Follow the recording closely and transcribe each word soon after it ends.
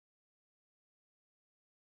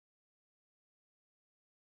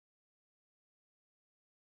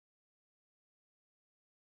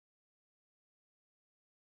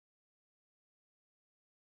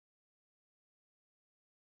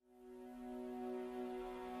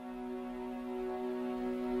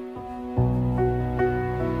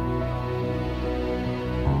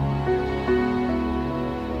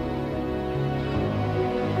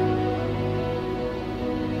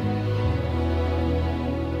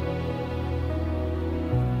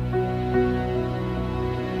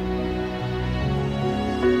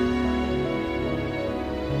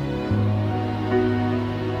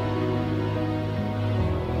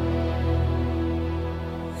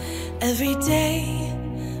Every day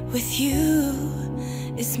with you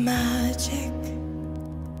is magic.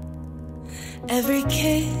 Every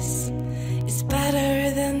kiss is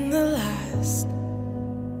better than the last.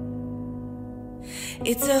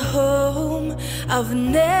 It's a home I've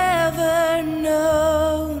never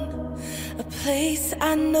known, a place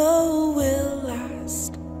I know will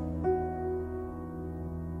last.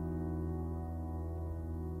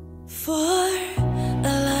 For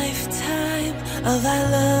a lifetime of I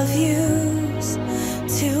love yous,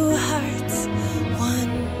 two hearts,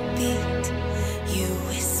 one beat. You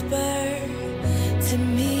whisper to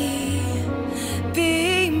me,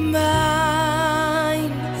 be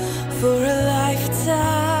mine. For a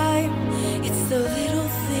lifetime, it's the little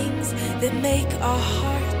things that make our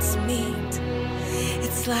hearts meet.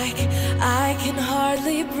 It's like I can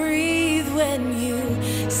hardly breathe when you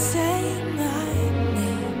say my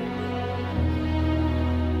name.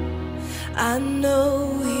 I know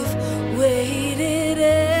we've waited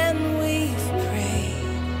and we've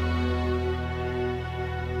prayed,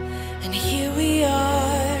 and here we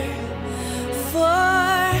are for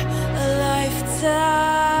a lifetime.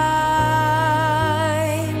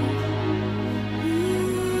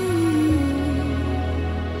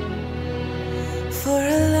 For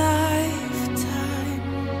a lifetime.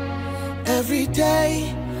 Every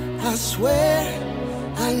day I swear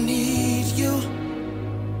I need you.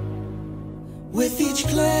 With each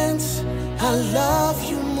glance, I love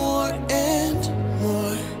you more and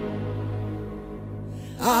more.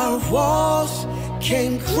 Our walls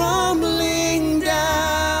came crumbling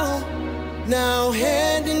down. Now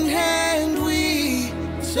hand in hand we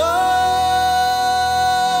soar.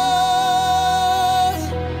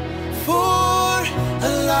 For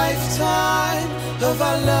a lifetime of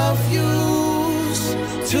I love yous,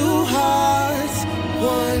 two hearts,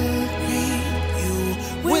 one beat. You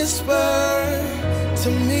whisper to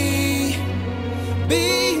me, be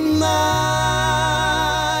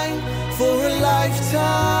mine. For a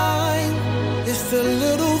lifetime, it's the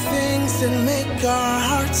little things that make our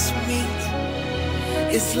hearts meet.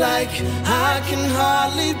 It's like I can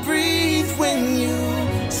hardly breathe when you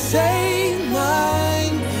say my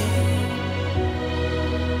name.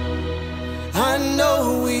 I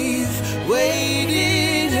know we've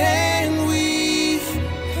waited and we've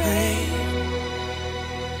prayed,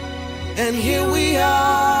 and here we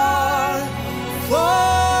are for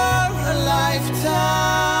a lifetime.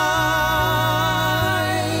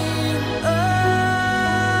 Oh,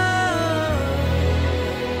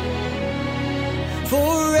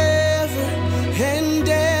 forever and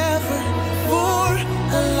ever for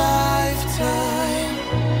a lifetime.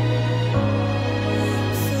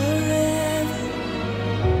 Forever.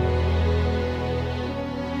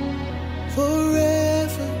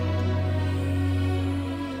 Forever.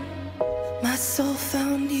 My soul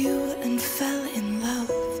found you and fell in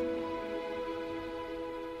love.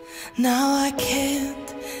 Now I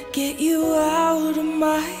can't get you out of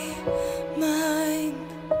my mind.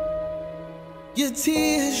 Your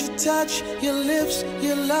tears, your touch, your lips,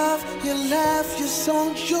 your love, your laugh, your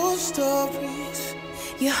songs, your stories.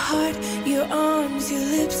 Your heart, your arms, your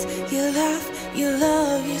lips, your laugh, your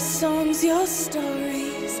love, your songs, your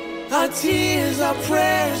stories. Our tears, our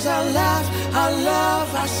prayers, our laughs, our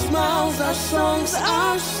love, our smiles, our songs,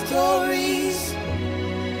 our stories.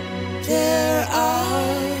 They're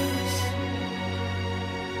ours.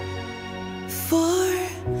 For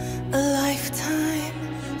a lifetime,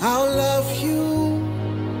 I'll love you.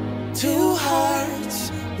 Two hearts,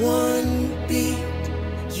 one beat.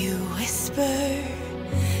 you whisper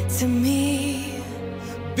to me,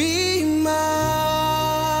 Be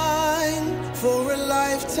mine for a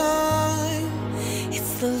lifetime.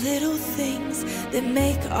 it's the little things that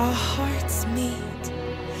make our hearts meet.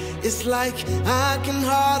 It's like I can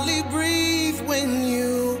hardly breathe when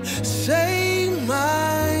you say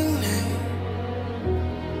my name.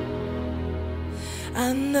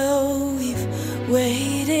 I know we've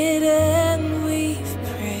waited and we've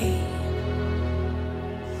prayed.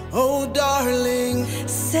 Oh, darling,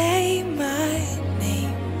 Say my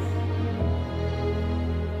name.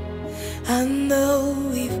 I know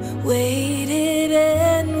we've waited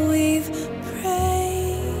and we've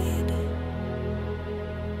prayed,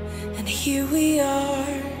 and here we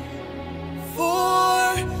are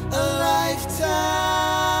for a lifetime.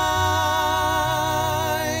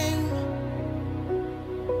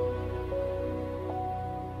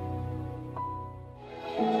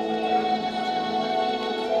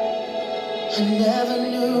 I never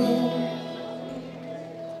knew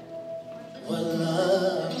what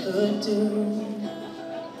love could do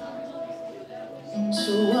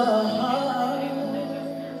to a heart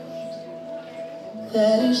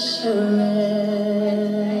that is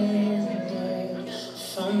surrender.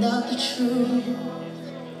 Found out the truth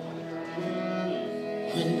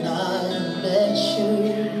when I met you.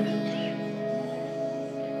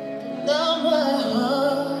 Now my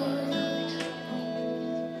heart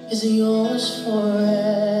is yours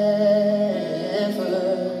forever.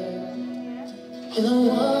 You're the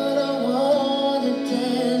one I wanna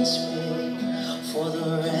dance with for the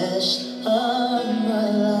rest of my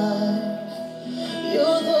life.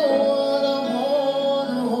 You're the one I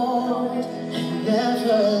wanna hold and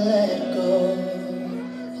never let go.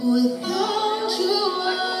 Without you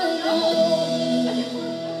I'm lonely.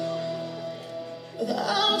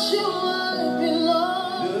 Without you I'd be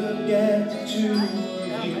lost. Look at the two of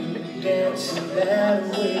you dancing that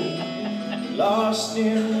way, lost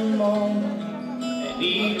in the moment and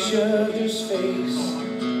each other's face.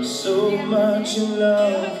 So much in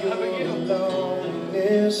love, you're alone in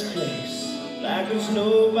this place, like there's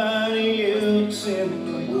nobody else in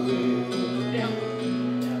the world.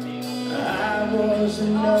 I was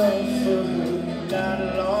enough for her not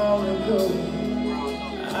long ago.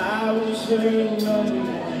 I was her number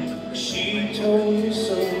one, she told me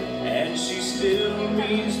so, and she still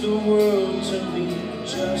means the world to me,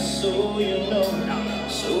 just so you know.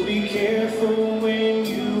 So be careful when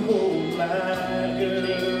you hold my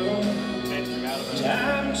girl.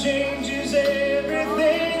 Time changes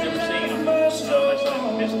everything, life must go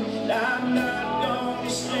on, and I'm not gonna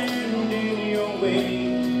stand in your way.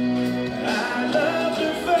 I loved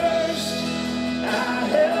her first, I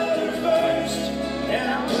held her first, and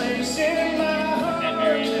I'm placing my heart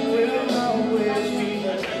will always be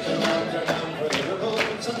her.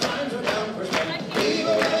 Sometimes we're down for strength. Leave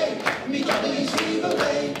away, me jolly, leave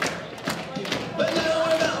away. But now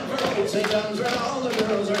we're down for old St. John's where all the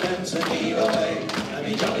girls are dancing. Leave away, and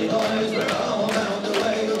me jolly boys, we're all bound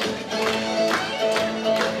away.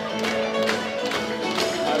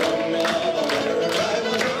 I wrote me love a letter, I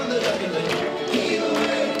was on the document. Leave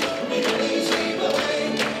away, me jolly, leave away.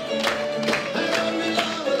 I wrote me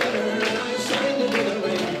love a letter, and I signed it with a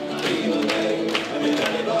ring. Leave away, and me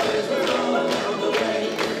jolly boys, we're all bound away.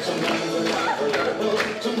 Sometimes we're down for purple,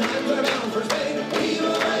 sometimes we're bound for Spain. Leave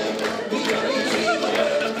away, me jolly, leave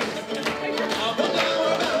away. But now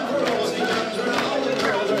we're bound for old St. John's where all the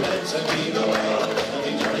girls are dancing. Leave away, and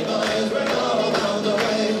me jolly boys, we're all bound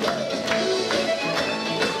away.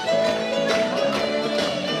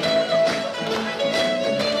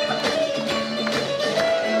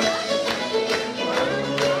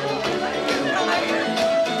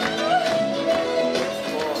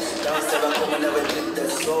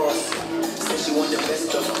 Say she want the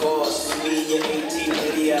best, of course. Me in your 18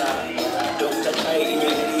 area, Dr. Kai in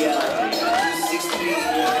your area, 263 in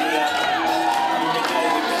your area. I'm the guy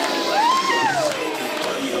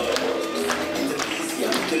with the easy,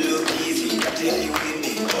 I'm the look easy. I tell you with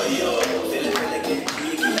me, oh yo. Feel like get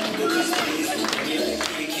cheeky, go just easy. You like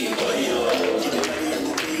freaky, oh yo. Keep the money and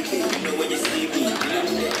the peaky. You know when you see me, you know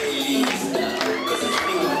the aliens now. Cause it's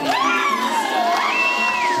me with me.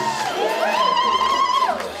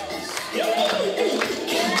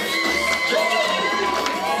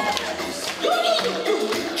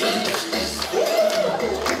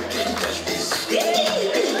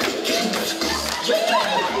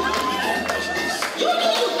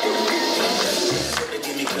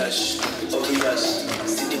 Obvious,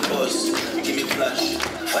 see the boss, give me flash,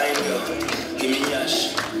 fine girl, give me yash,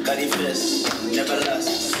 carry flesh, never last,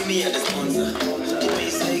 see me at the sponsor, the way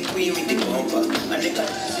say queen with the bumper, and the